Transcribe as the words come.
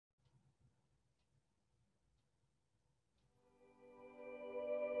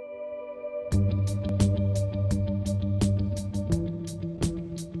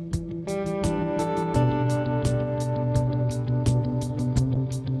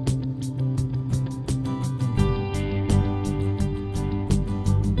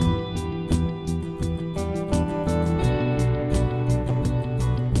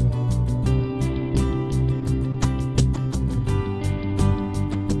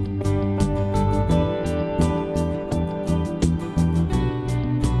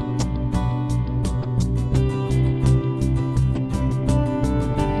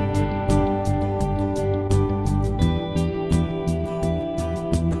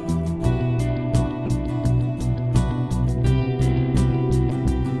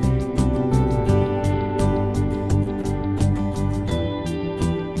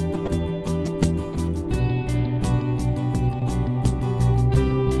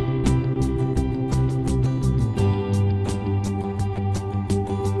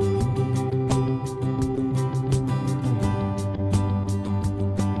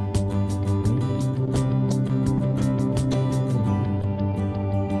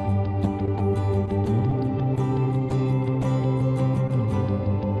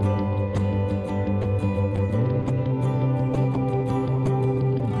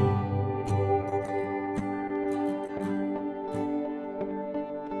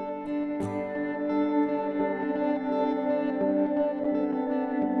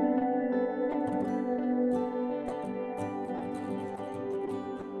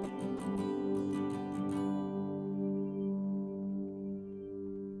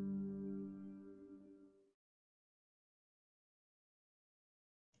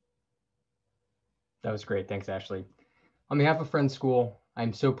That was great. Thanks, Ashley. On behalf of Friends School,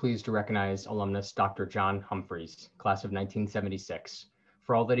 I'm so pleased to recognize alumnus Dr. John Humphries, class of 1976,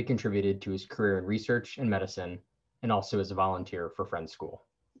 for all that he contributed to his career in research and medicine, and also as a volunteer for Friends School.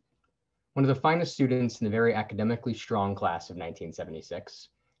 One of the finest students in the very academically strong class of 1976,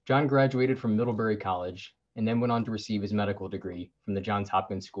 John graduated from Middlebury College and then went on to receive his medical degree from the Johns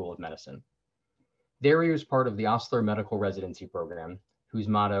Hopkins School of Medicine. There he was part of the Osler Medical Residency Program, whose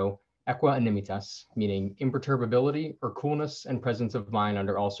motto, Equanimitas, meaning imperturbability or coolness and presence of mind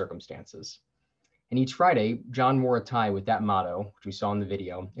under all circumstances. And each Friday, John wore a tie with that motto, which we saw in the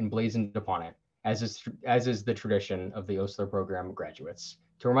video, emblazoned upon it, as is the tradition of the Osler program graduates,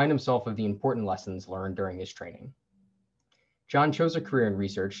 to remind himself of the important lessons learned during his training. John chose a career in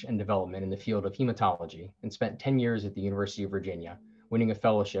research and development in the field of hematology and spent 10 years at the University of Virginia, winning a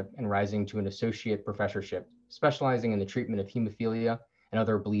fellowship and rising to an associate professorship, specializing in the treatment of hemophilia and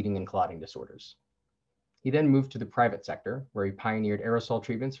other bleeding and clotting disorders. He then moved to the private sector, where he pioneered aerosol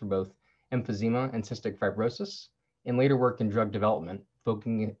treatments for both emphysema and cystic fibrosis, and later worked in drug development,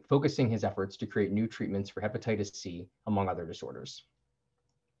 focusing his efforts to create new treatments for hepatitis C, among other disorders.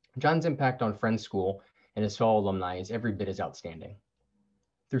 John's impact on Friends School and his fellow alumni is every bit as outstanding.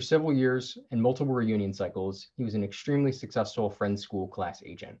 Through several years and multiple reunion cycles, he was an extremely successful Friends School class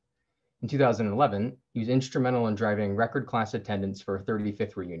agent. In 2011, he was instrumental in driving record class attendance for a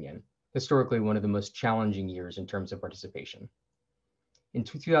 35th reunion, historically one of the most challenging years in terms of participation. In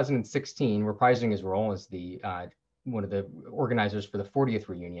 2016, reprising his role as one of the organizers for the 40th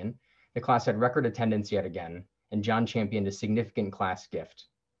reunion, the class had record attendance yet again, and John championed a significant class gift,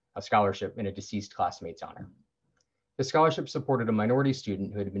 a scholarship in a deceased classmate's honor. The scholarship supported a minority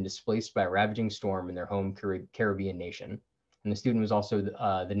student who had been displaced by a ravaging storm in their home Caribbean nation, and the student was also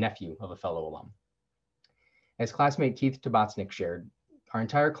the nephew of a fellow alum. As classmate Keith Tabatsnik shared, our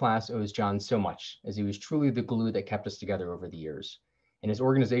entire class owes John so much, as he was truly the glue that kept us together over the years, and his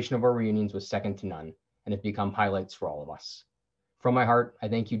organization of our reunions was second to none, and have become highlights for all of us. From my heart, I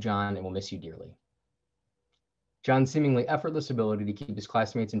thank you, John, and will miss you dearly. John's seemingly effortless ability to keep his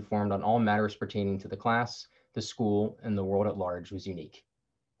classmates informed on all matters pertaining to the class, the school, and the world at large was unique.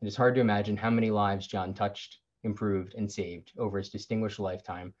 It is hard to imagine how many lives John touched, improved, and saved over his distinguished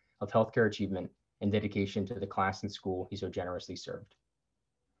lifetime of healthcare achievement and dedication to the class and school he so generously served.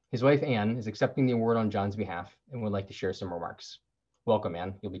 His wife, Anne, is accepting the award on John's behalf and would like to share some remarks. Welcome,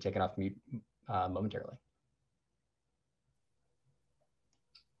 Anne. You'll be taken off mute momentarily.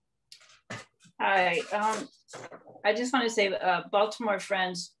 Hi, I just want to say Baltimore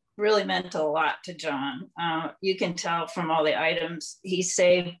Friends really meant a lot to John. You can tell from all the items he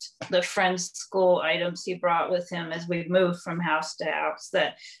saved, the Friends School items he brought with him as we moved from house to house,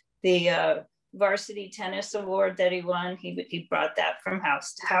 that the varsity tennis award that he won, he brought that from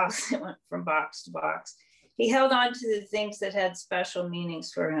house to house. It went from box to box. He held on to the things that had special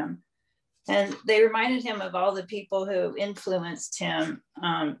meanings for him. And they reminded him of all the people who influenced him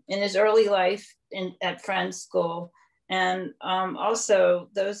in his early life at Friends School and also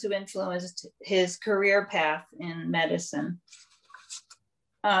those who influenced his career path in medicine.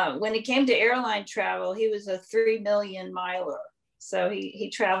 When he came to airline travel, he was a 3 million miler. So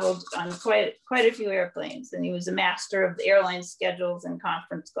he traveled on quite a few airplanes, and he was a master of the airline schedules and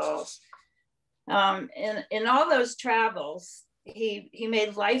conference calls. In all those travels, he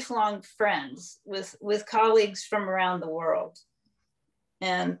made lifelong friends with colleagues from around the world.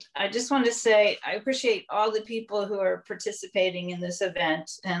 And I just want to say, I appreciate all the people who are participating in this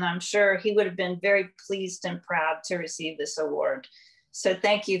event, and I'm sure he would have been very pleased and proud to receive this award. So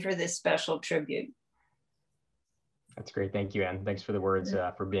thank you for this special tribute. That's great. Thank you, Anne. Thanks for the words,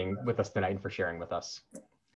 for being with us tonight and for sharing with us.